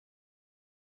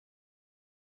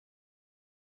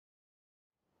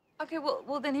Okay,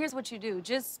 well, then here's what you do.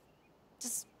 Just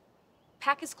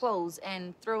pack his clothes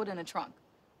and throw it in a trunk,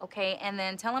 okay? And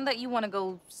then tell him that you want to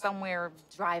go somewhere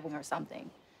driving or something.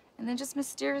 And then just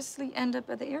mysteriously end up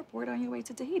at the airport on your way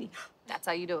to Tahiti. That's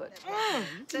how you do it.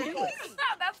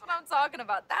 That's what I'm talking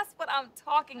about. That's what I'm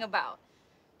talking about.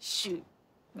 Shoot,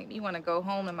 make me want to go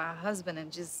home to my husband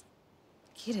and just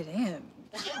get it in.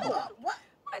 What?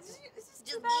 It's just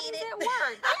too bad he's at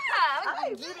work. Yeah, I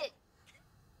get it.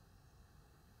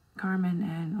 Carmen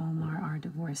and Omar are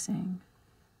divorcing.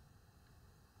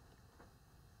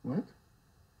 What?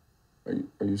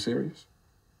 Are you serious?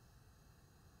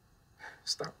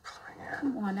 Stop playing.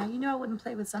 Come on now, you know I wouldn't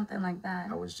play with something like that.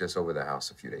 I was just over the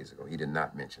house a few days ago. He did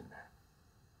not mention that.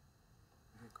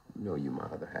 You know you my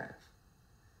other half.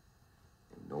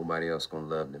 Ain't nobody else gonna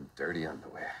love them dirty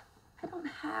underwear. I don't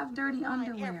have dirty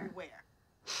underwear. Everywhere.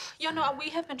 You know, we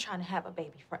have been trying to have a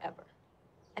baby forever.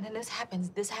 And then this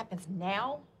happens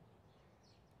now?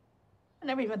 I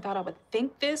never even thought I would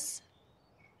think this.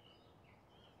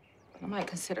 But I might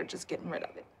consider just getting rid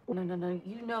of it. No.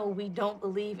 You know we don't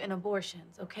believe in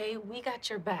abortions, okay? We got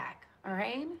your back, all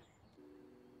right?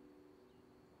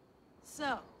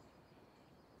 So,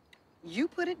 you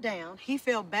put it down, he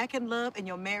fell back in love, and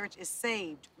your marriage is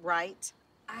saved, right?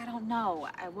 I don't know.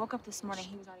 I woke up this morning,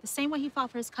 he was already... The same way he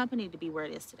fought for his company to be where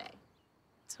it is today.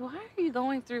 So why are you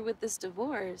going through with this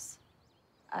divorce?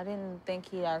 I didn't think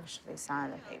he actually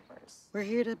signed the papers. We're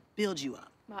here to build you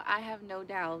up. Well, I have no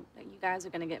doubt that you guys are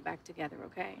gonna get back together,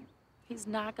 okay? He's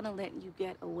not gonna let you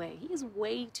get away. He's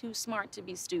way too smart to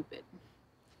be stupid.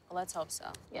 Well, let's hope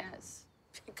so. Yes.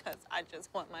 Because I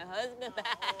just want my husband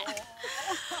back.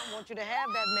 I want you to have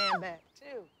that man back,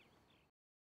 too.